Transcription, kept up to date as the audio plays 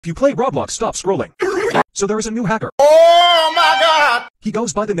If you play Roblox, stop scrolling. So there is a new hacker. Oh my god! He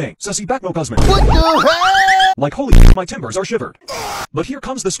goes by the name Sussy Backmo. What the hell? Like holy my timbers are shivered. But here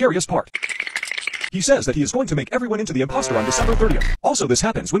comes the scariest part. He says that he is going to make everyone into the imposter on December 30th. Also, this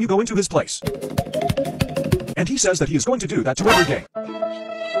happens when you go into his place. And he says that he is going to do that to every game.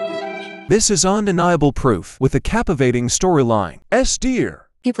 This is undeniable proof with a captivating storyline. Dear.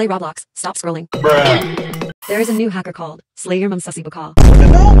 If you play Roblox, stop scrolling. Bruh. There is a new hacker called Slay Your Mum Sussy Bacall. What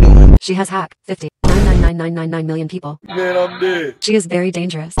the dog doing? She has hacked 50,99999 million people. Man, I'm dead. She is very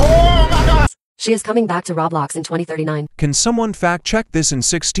dangerous. Oh my god! She is coming back to Roblox in 2039. Can someone fact check this in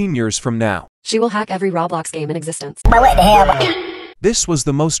 16 years from now? She will hack every Roblox game in existence. What the hell? This was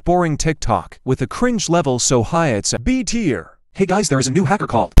the most boring TikTok, with a cringe level so high it's a B tier. Hey guys, there is a new hacker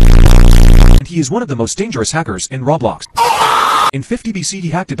called. And he is one of the most dangerous hackers in Roblox. In 50 BC he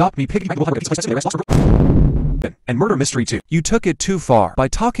hacked Adopt Me Piggy and Murder Mystery 2. You took it too far by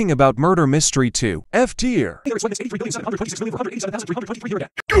talking about Murder Mystery 2. F tier. There is 83,726,487,323 here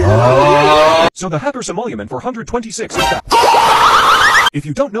again. So the hacker Somaliaman for 126 is back. If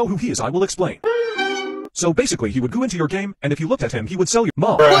you don't know who he is, I will explain. So basically he would go into your game, and if you looked at him he would sell your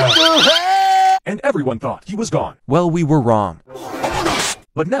mom. What the hell? And everyone thought he was gone. Well, we were wrong.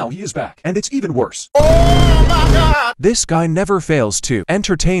 But now he is back, and it's even worse. Oh my god! This guy never fails to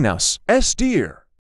entertain us. S tier.